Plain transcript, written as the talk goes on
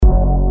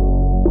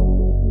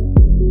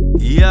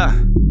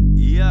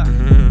Yeah.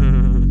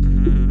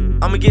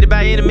 I'ma get it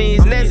by any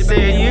means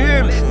necessary, you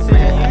hear me?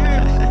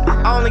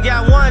 I only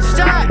got one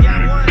shot.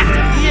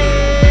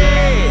 Yeah.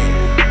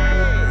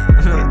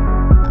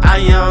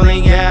 I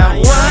only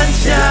got one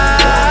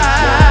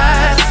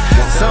shot.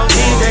 So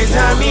DJ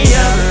turn me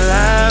up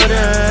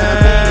louder.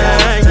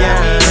 Yeah.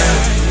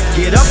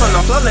 Get up on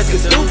the floor, let's get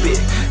stupid.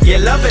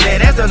 Yeah, loving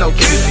that ass, no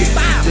Cupid.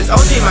 This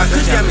OG, my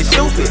kush got me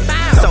stupid.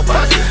 So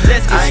fuck it,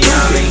 let's get stupid.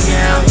 I only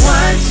got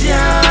one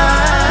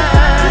shot.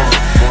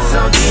 So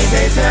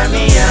DJ turn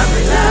me up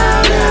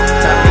louder.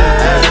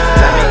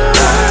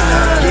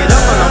 Get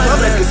up on the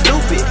floor, let's get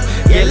stupid.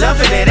 Yeah,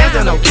 loving that ass,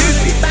 no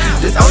Cupid.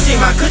 This OG,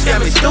 my kush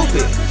got me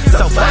stupid.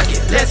 So fuck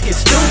it, let's get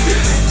stupid.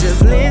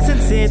 Just listen,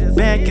 sit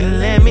back and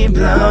let me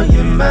blow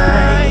your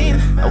mind.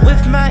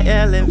 With my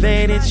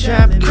elevated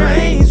trap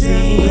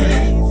crazy.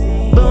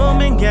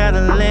 Booming, got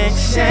a leg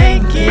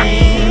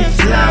shaking,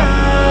 flow.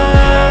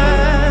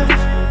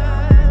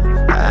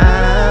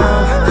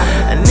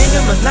 A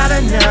nigga must not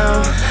have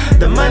known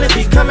the money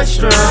be coming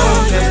strong.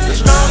 Cause the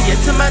strong get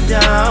to my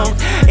dog.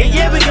 And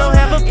yeah, we gon'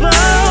 have a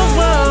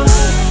blow.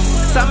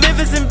 Some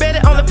Memphis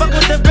embedded, only fuck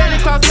with the belly.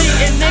 Cause me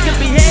and niggas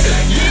be headed.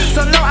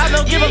 So no, I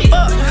don't give a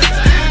fuck.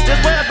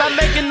 Just worry about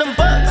making them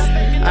bucks.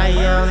 I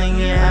only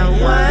got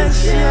one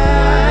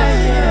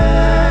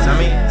shot. Turn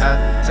me up,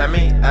 turn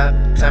me up,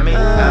 turn me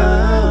up.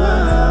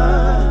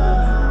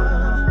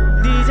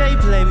 DJ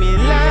play me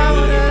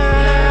louder.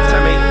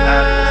 Turn me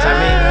up, turn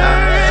me up,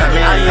 turn me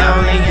up. I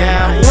only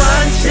got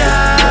one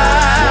shot.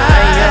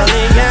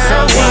 So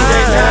DJ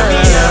turn me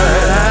up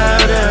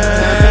louder.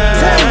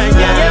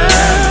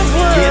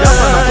 Get up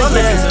on the floor,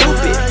 let's get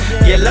stupid.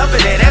 Yeah,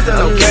 loving that ass,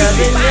 no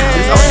Cupid.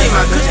 This OG,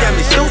 my kush got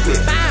me stupid.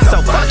 So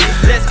fuck it,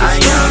 let's get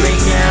stupid. I only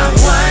got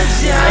one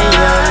shot.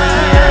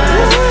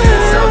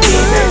 So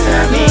DJ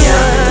turn me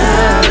up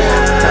louder.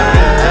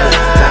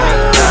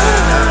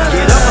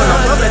 Get up on the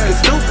floor, let's get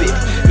stupid.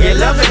 Yeah,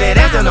 loving that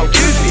ass, no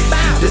Cupid.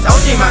 This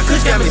OG, my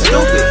kush got me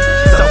stupid.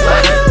 So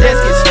fuck it, let's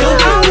get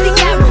stupid. I only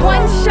got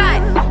one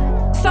shot,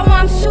 so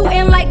I'm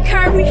shooting like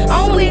Curry.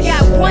 Only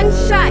got one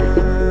shot,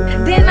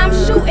 then I'm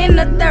shooting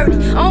the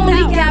 30.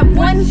 Only got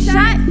one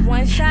shot,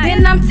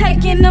 then I'm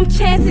taking them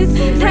chances.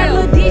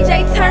 Tell a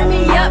DJ turn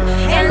me up,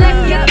 and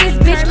let's get this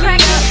bitch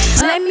cracked up.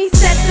 Let me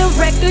set the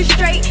record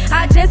straight.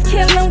 I just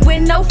kill him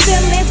with no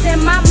feelings,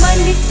 and my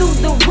money through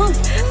the roof.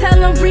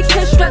 Tell him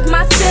reconstruct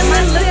my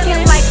ceiling,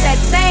 looking like that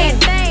thing.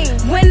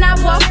 When I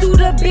walk through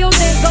the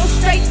building, go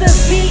straight to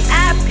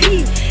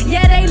VIP.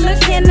 Yeah, they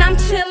looking, I'm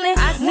chillin'.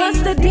 Once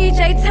the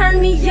DJ turn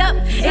me up,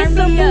 it's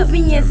a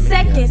movie in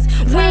seconds.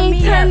 We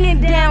ain't turning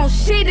down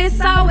shit,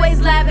 it's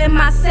always live in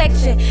my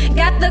section.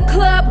 Got the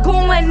club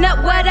going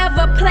up,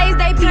 whatever plays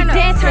they be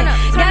dancing.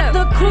 Got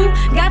the crew,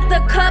 got the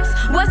cups,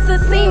 what's the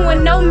scene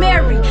with no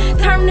Mary?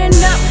 Turning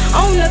up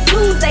on the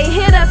Tuesday,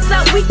 hit us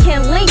up, we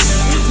can link.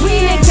 We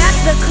ain't got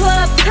the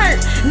club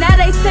turned, now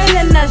they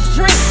sending us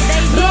drinks.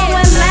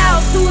 Blowing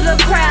loud through the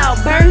crowd,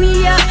 burn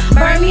me up,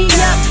 burn me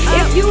up.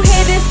 If you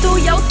hear this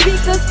through your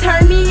speakers,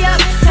 turn me up,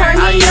 turn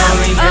me up. I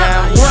only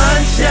got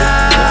one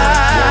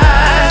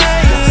shot.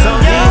 So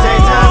DJ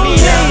turn me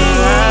up.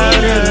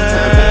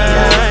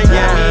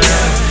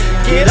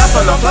 Get up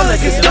on the floor,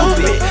 let's get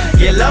stupid.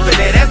 Yeah, loving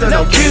that ass,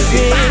 no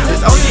Cupid.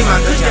 This OG, my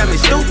kush got me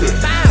stupid.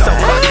 So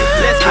fuck it,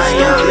 let's get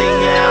stupid. I only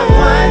got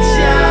one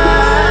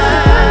shot.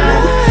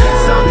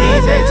 So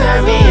DJ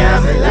turn me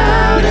up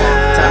louder.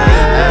 Turn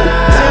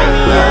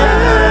me up.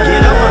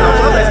 Get up on the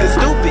floor, let's get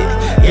stupid.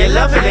 Yeah,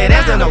 loving that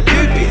ass, no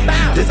Cupid.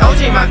 This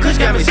OG, my kush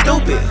got me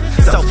stupid.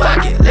 So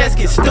fuck it, let's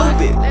get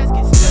stupid.